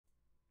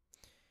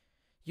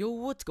Yo,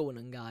 what's going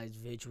on guys,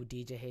 Virtual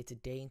DJ here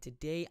today, and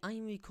today I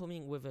am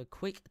coming with a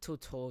quick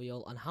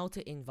tutorial on how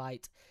to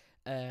invite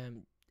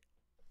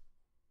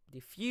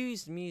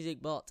Diffused Music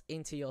Bot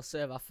into your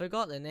server. I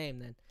forgot the name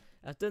then.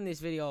 I've done this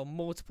video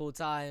multiple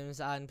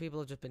times and people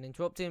have just been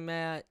interrupting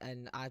me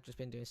and I've just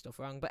been doing stuff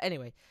wrong. But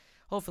anyway,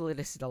 hopefully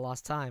this is the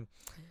last time.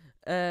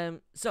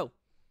 So,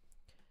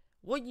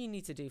 what you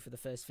need to do for the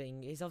first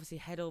thing is obviously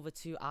head over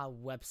to our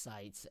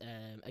website.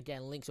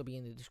 Again, links will be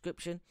in the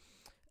description.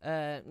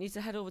 Need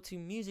to head over to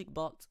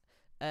MusicBot,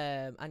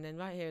 and then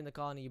right here in the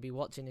corner you'll be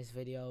watching this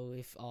video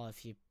if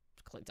you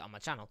clicked on my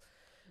channel.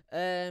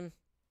 So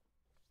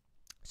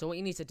what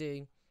you need to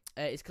do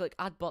is click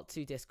Add Bot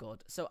to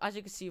Discord. So as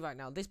you can see right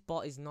now, this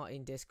bot is not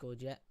in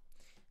Discord yet.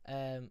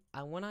 And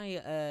when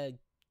I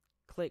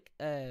click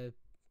when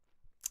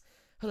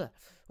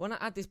I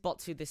add this bot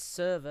to this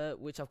server,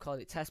 which I've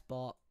called it Test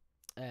Bot,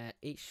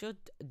 it should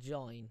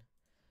join.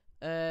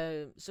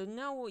 So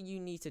now what you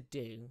need to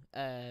do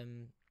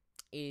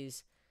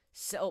is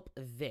set up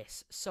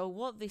this. So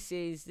what this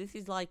is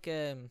like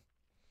I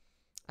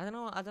don't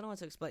know how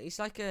to explain. It's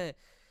like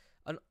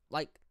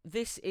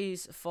this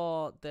is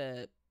for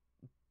the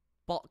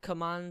bot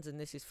commands, and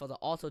this is for the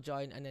auto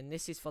join, and then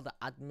this is for the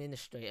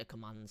administrator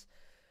commands.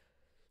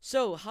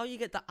 So how you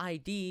get the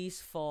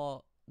IDs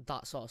for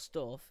that sort of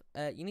stuff,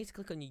 you need to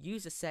click on your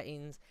user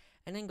settings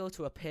and then go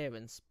to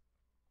appearance,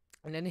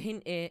 and then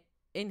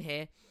in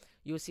here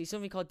you will see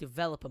something called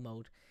developer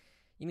mode.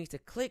 You need to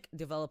click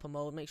developer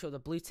mode, make sure the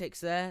blue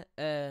tick's there,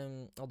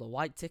 or the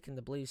white tick and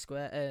the blue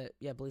square,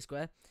 blue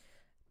square,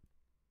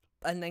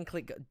 and then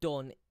click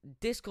done.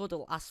 Discord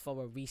will ask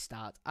for a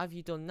restart. Have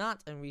you done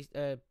that and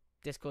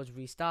Discord's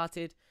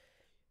restarted,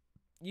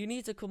 you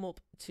need to come up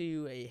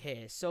to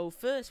here. So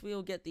first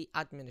we'll get the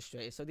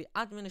administrator. So the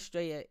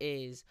administrator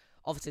is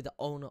obviously the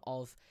owner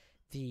of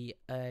the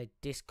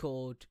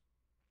Discord,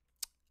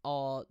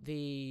 or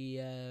the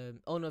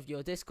owner of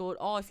your Discord,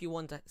 or if you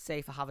want to say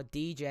if I have a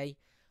DJ,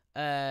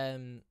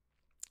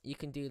 you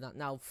can do that.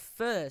 Now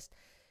first,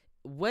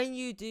 when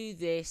you do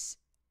this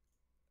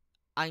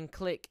and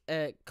click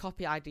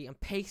copy ID and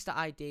paste the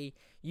ID,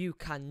 you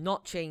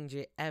cannot change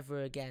it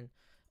ever again.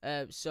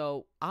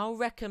 So I'll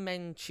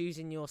recommend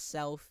choosing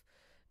yourself.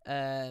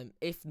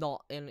 If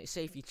not, and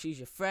say if you choose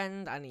your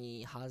friend and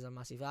he has a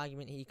massive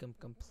argument, he can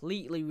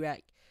completely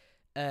wreck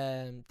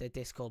the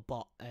Discord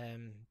bot.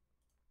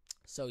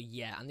 So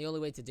yeah, and the only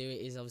way to do it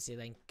is obviously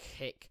then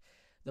kick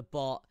the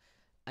bot,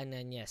 and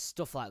then yeah,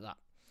 stuff like that.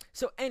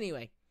 So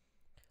anyway,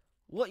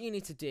 what you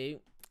need to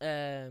do,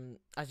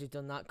 as you've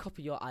done that,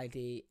 copy your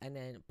ID and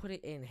then put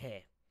it in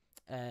here.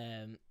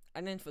 And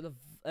then for the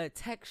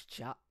text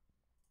chat,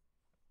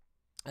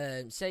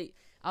 say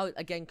I'll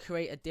again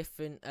create a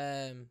different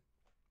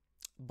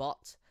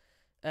bot,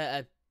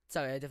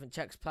 sorry, a different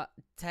text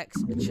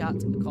chat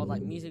called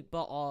like Music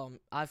Bot, or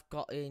I've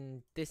got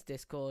in this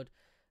Discord,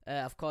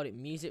 I've called it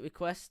Music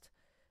Request.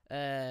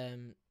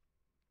 So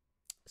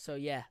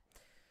yeah.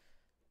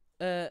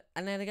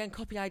 And then again,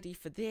 copy ID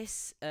for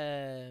this,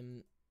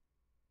 and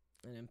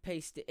then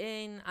paste it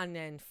in, and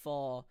then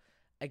for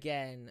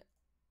again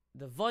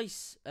the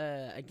voice,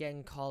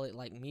 again call it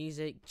like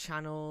music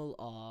channel,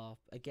 or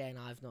again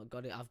I've not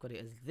got it, I've got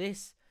it as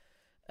this.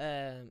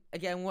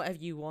 Again, whatever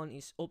you want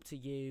is up to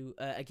you.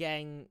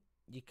 Again,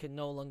 you can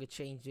no longer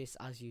change this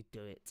as you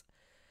do it.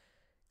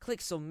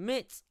 Click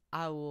submit.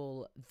 I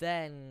will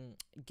then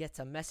get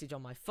a message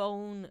on my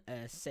phone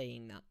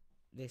saying that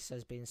this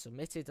has been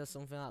submitted or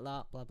something like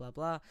that, blah blah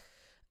blah.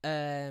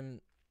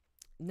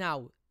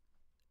 Now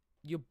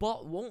your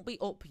bot won't be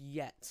up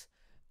yet.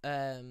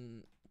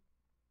 The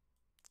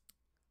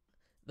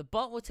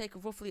bot will take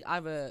roughly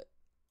either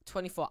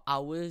 24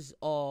 hours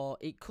or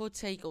it could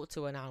take up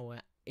to an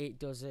hour. It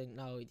doesn't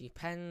know, it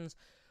depends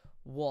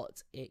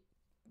what it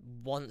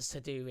wants to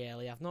do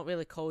really. I've not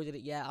really coded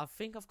it yet. I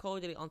think I've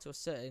coded it onto a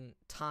certain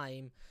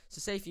time,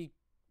 so say if you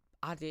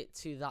add it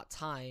to that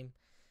time,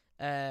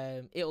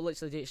 it'll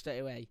literally do it straight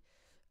away.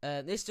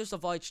 This just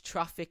avoids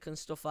traffic and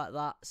stuff like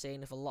that,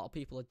 saying if a lot of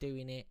people are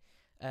doing it,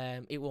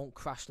 it won't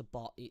crash the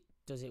bot, it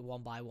does it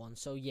one by one.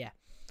 So yeah,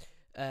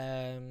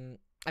 I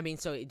mean,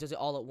 so it does it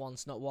all at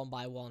once, not one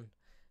by one.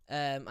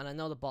 And I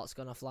know the bot's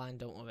gone offline,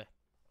 don't worry.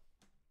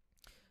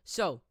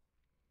 So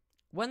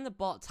when the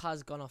bot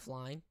has gone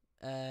offline,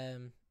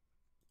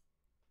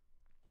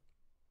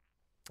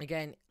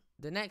 again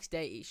the next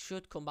day it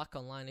should come back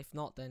online. If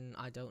not, then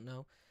I don't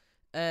know.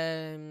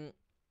 There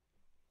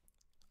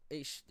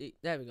we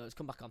go, it's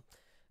come back on.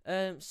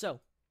 So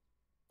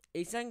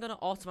it's then gonna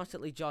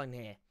automatically join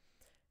here.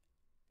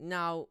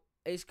 Now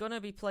it's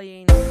gonna be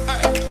playing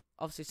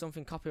obviously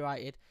something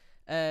copyrighted,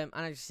 and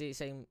I just see it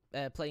saying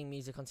playing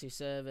music on 2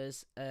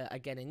 servers.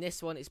 Again, in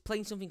this one it's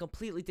playing something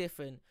completely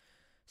different.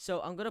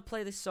 So I'm gonna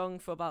play this song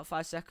for about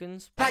 5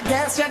 seconds. I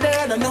guess you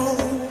didn't know,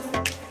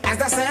 as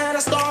the sad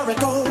story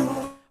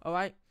goes.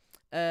 Alright,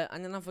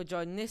 and then if I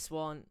join this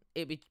one,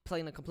 it'd be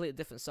playing a completely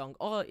different song,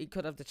 or it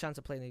could have the chance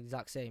of playing the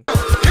exact same.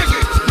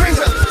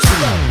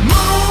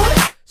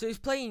 So it's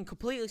playing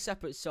completely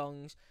separate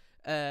songs,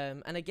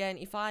 and again,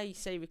 if I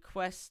say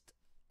request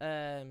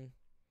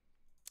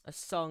a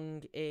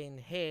song in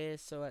here.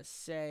 So let's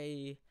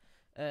say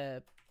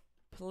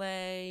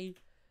play.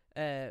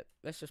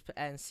 Let's just put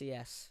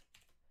NCS.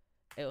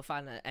 It'll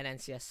find an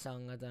NCS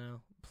song. I don't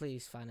know.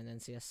 Please find an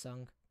NCS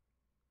song.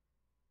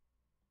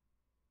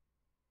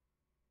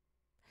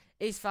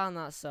 It's found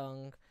that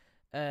song.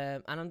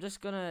 And I'm just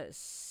gonna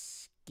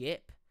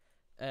skip.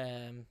 So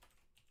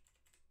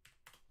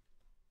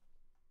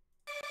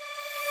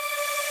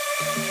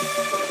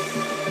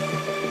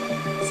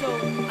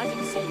as you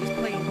can see, he's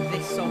playing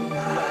this song by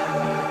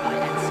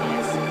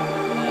NCS.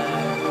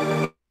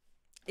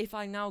 If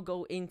I now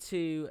go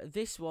into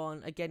this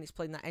one again, it's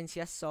playing that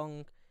NCS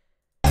song.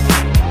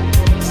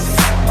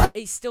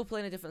 It's still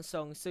playing a different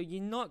song, so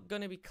you're not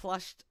gonna be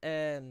clashed.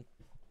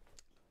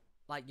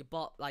 Like your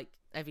bot, like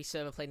every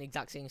server playing the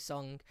exact same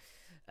song.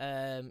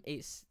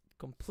 It's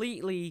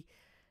completely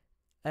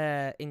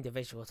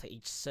individual to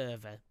each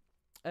server.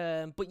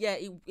 But yeah,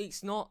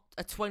 it's not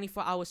a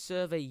 24-hour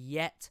server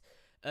yet.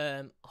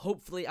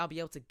 Hopefully I'll be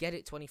able to get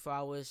it 24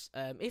 hours.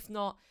 If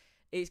not,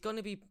 it's going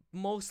to be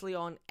mostly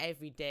on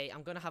every day.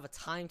 I'm going to have a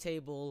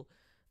timetable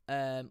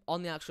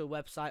on the actual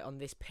website, on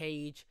this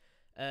page,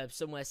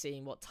 somewhere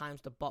saying what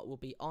times the bot will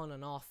be on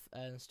and off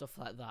and stuff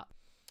like that.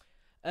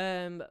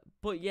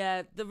 But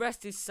yeah, the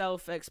rest is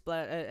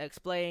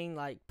explain,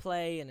 like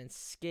play and then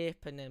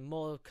skip and then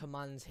more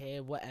commands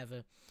here,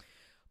 whatever.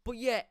 But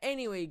yeah,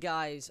 anyway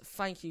guys,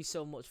 thank you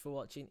so much for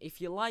watching.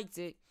 If you liked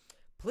it,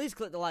 please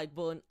click the like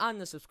button and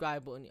the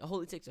subscribe button. It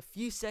only takes a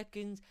few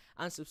seconds,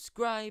 and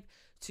subscribe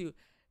to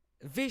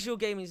Visual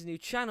Gaming's new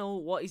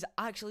channel. What is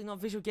actually not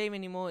Visual Gaming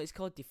anymore, it's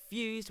called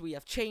Diffused. We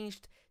have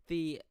changed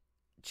the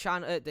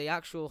channel, the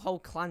actual whole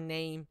clan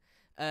name.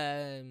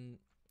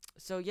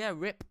 So yeah,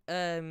 RIP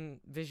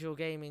Visual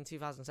Gaming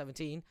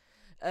 2017.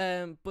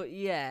 But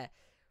yeah,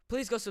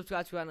 please go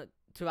subscribe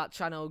to that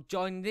channel.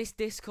 Join this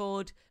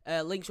Discord.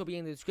 Links will be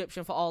in the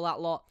description for all that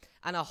lot.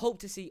 And I hope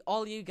to see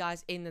all you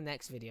guys in the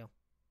next video.